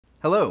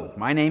Hello,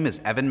 my name is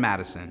Evan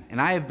Madison,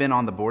 and I have been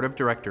on the Board of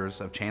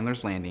Directors of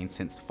Chandlers Landing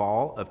since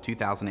fall of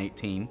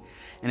 2018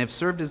 and have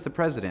served as the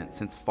president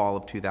since fall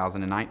of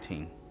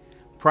 2019.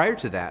 Prior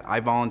to that,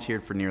 I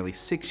volunteered for nearly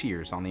 6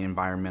 years on the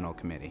Environmental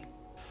Committee.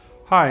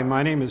 Hi,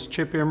 my name is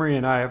Chip Emery,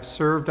 and I have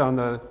served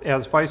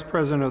as Vice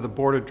President of the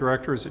Board of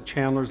Directors at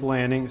Chandlers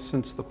Landing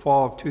since the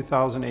fall of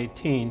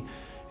 2018,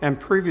 and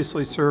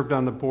previously served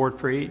on the board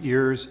for 8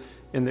 years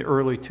in the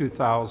early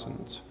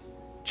 2000s.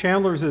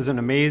 Chandlers is an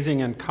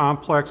amazing and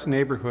complex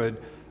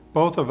neighborhood,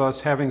 both of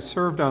us having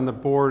served on the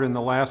board in the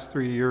last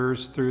 3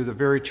 years through the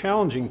very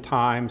challenging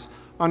times,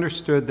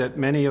 understood that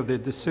many of the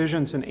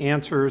decisions and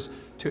answers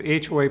to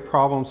HOA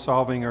problem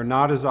solving are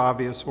not as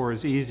obvious or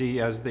as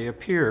easy as they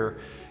appear.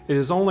 It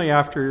is only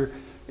after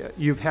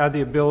you've had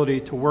the ability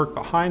to work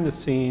behind the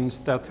scenes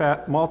that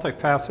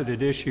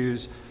multifaceted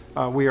issues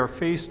we are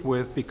faced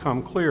with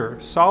become clear.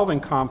 Solving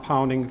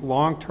compounding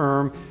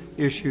long-term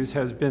issues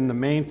has been the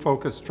main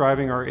focus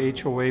driving our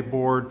HOA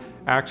board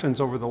actions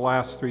over the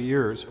last 3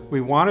 years.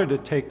 We wanted to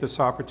take this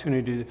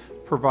opportunity to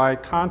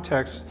provide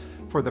context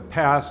for the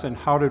past and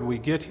how did we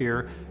get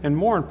here, and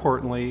more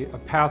importantly, a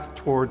path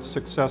towards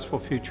successful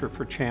future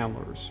for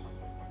Chandlers.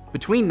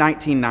 Between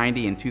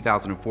 1990 and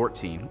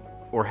 2014,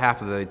 or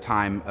half of the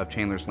time of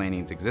Chandlers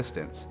Landing's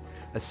existence,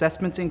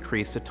 assessments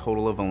increased a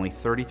total of only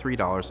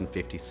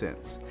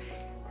 $33.50.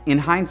 In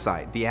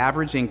hindsight, the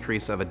average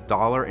increase of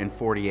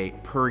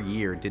 $1.48 per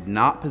year did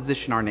not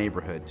position our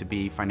neighborhood to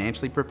be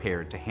financially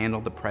prepared to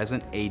handle the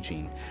present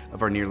aging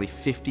of our nearly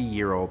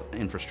 50-year-old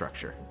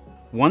infrastructure.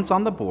 Once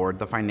on the board,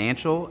 the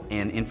financial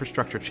and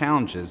infrastructure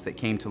challenges that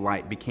came to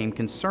light became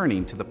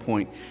concerning to the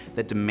point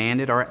that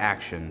demanded our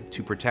action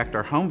to protect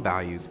our home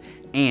values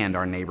and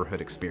our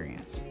neighborhood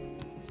experience.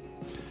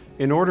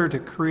 In order to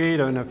create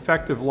an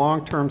effective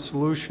long-term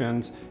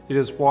solutions, it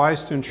is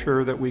wise to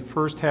ensure that we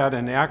first had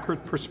an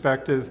accurate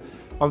perspective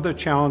of the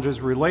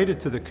challenges related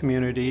to the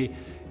community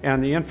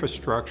and the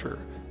infrastructure.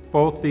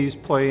 Both these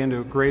play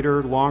into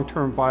greater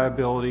long-term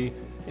viability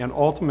and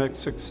ultimate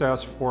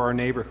success for our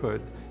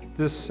neighborhood.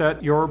 This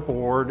set your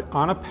board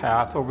on a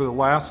path over the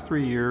last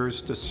 3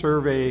 years to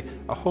survey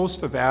a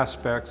host of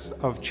aspects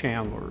of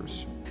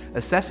Chandlers.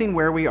 Assessing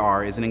where we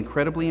are is an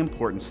incredibly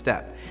important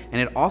step,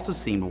 and it also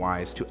seemed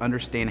wise to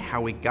understand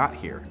how we got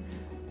here.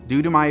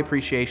 Due to my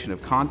appreciation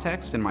of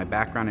context and my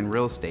background in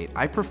real estate,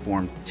 I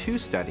performed 2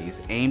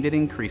 studies aimed at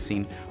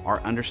increasing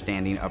our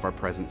understanding of our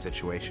present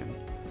situation.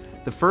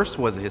 The first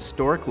was a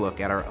historic look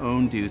at our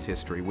own dues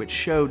history, which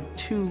showed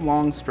 2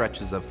 long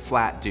stretches of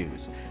flat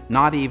dues,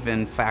 not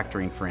even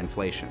factoring for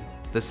inflation.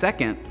 The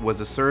second was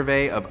a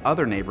survey of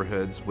other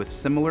neighborhoods with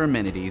similar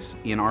amenities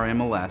in our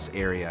MLS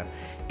area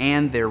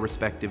and their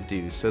respective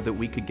dues so that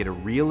we could get a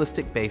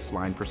realistic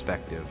baseline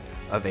perspective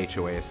of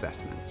HOA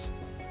assessments.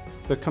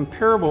 The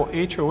comparable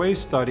HOA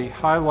study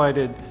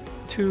highlighted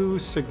 2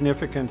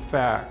 significant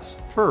facts.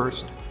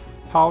 First,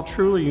 how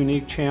truly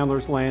unique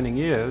Chandlers Landing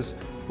is.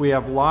 We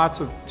have lots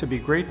to be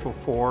grateful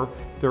for.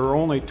 There are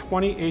only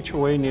 20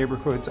 HOA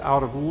neighborhoods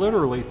out of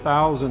literally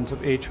thousands of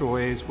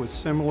HOAs with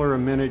similar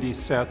amenity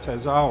sets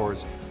as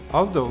ours.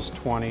 Of those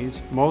 20s,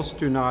 most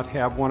do not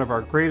have one of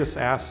our greatest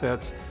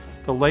assets,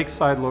 the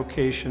lakeside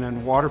location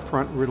and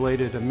waterfront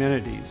related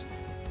amenities.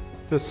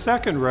 The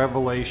second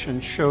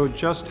revelation showed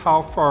just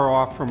how far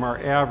off from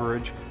our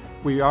average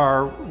we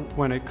are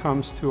when it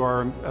comes to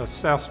our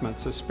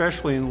assessments,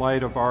 especially in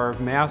light of our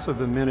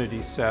massive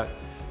amenity set.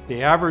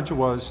 The average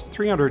was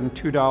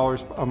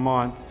 $302 a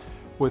month,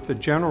 with the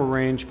general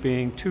range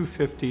being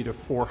 $250 to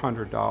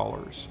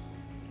 $400.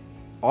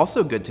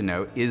 Also good to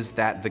note is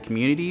that the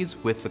communities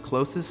with the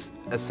closest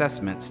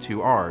assessments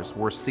to ours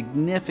were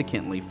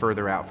significantly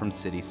further out from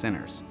city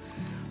centers.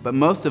 But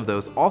most of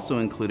those also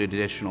included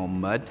additional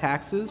MUD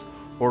taxes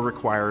or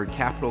required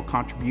capital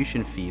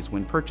contribution fees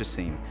when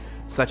purchasing,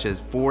 such as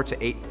 $4,000 to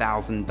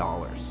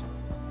 $8,000.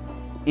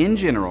 In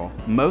general,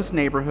 most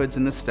neighborhoods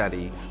in the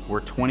study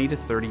were 20 to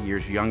 30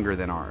 years younger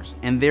than ours,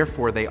 and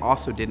therefore they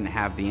also didn't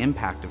have the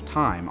impact of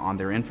time on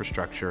their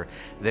infrastructure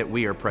that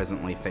we are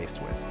presently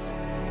faced with.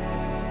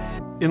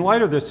 In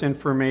light of this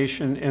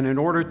information, and in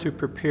order to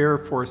prepare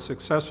for a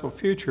successful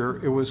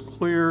future, it was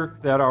clear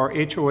that our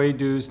HOA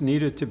dues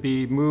needed to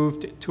be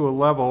moved to a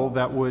level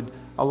that would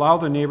allow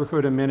the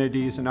neighborhood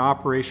amenities and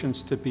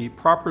operations to be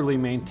properly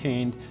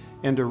maintained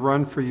and to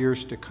run for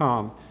years to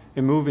come.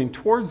 In moving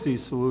towards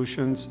these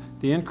solutions,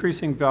 the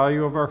increasing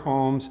value of our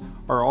homes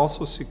are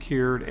also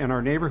secured, and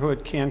our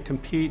neighborhood can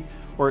compete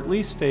or at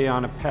least stay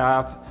on a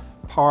path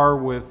par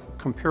with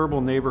comparable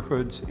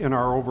neighborhoods in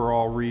our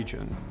overall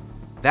region.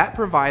 That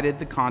provided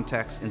the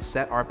context and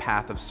set our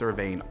path of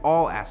surveying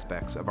all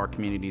aspects of our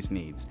community's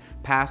needs,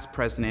 past,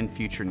 present, and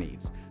future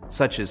needs,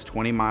 such as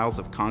 20 miles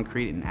of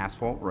concrete and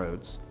asphalt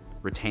roads,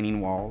 retaining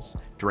walls,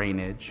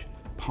 drainage,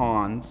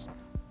 ponds,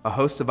 a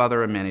host of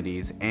other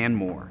amenities, and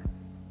more.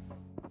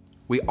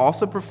 We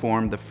also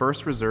performed the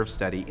first reserve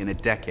study in a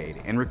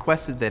decade and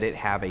requested that it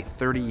have a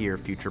 30-year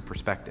future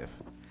perspective.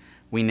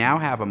 We now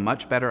have a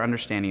much better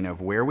understanding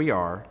of where we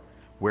are,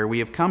 where we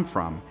have come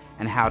from,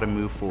 and how to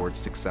move forward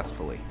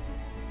successfully.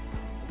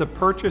 The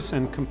purchase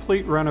and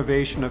complete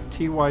renovation of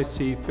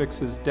TYC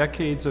fixes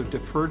decades of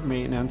deferred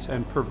maintenance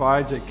and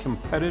provides a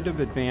competitive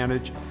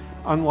advantage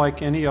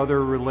unlike any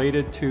other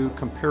related to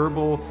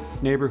comparable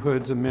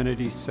neighborhoods'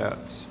 amenity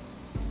sets.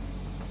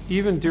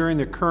 Even during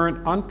the current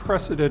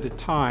unprecedented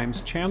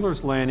times,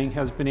 Chandlers Landing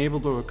has been able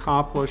to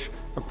accomplish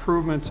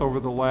improvements over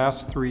the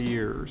last 3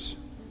 years.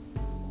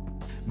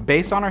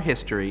 Based on our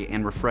history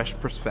and refreshed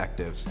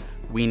perspectives,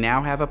 we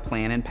now have a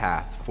plan and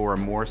path for a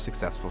more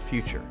successful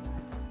future.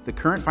 The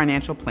current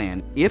financial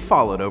plan, if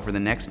followed over the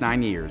next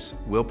 9 years,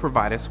 will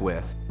provide us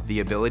with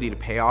the ability to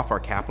pay off our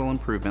capital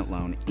improvement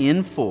loan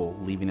in full,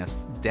 leaving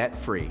us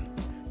debt-free,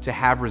 to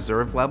have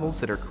reserve levels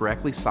that are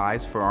correctly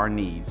sized for our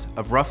needs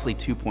of roughly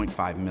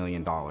 $2.5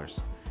 million,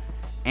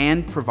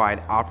 and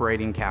provide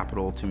operating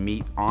capital to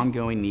meet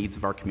ongoing needs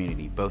of our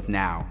community, both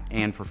now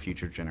and for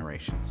future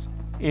generations.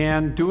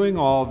 And doing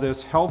all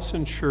this helps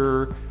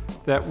ensure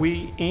that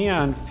we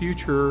and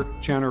future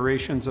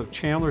generations of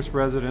Chandler's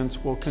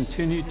residents will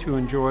continue to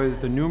enjoy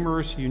the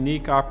numerous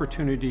unique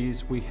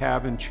opportunities we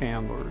have in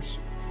Chandler's.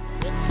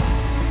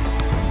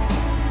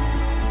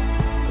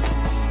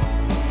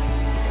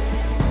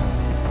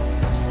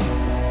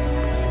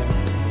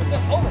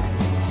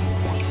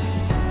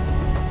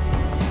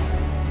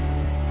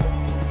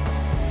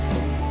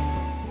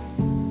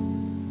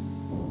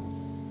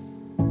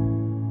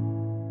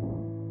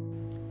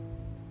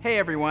 Hey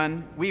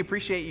everyone, we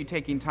appreciate you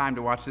taking time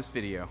to watch this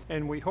video.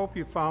 And we hope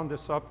you found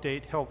this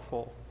update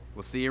helpful.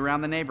 We'll see you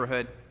around the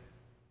neighborhood.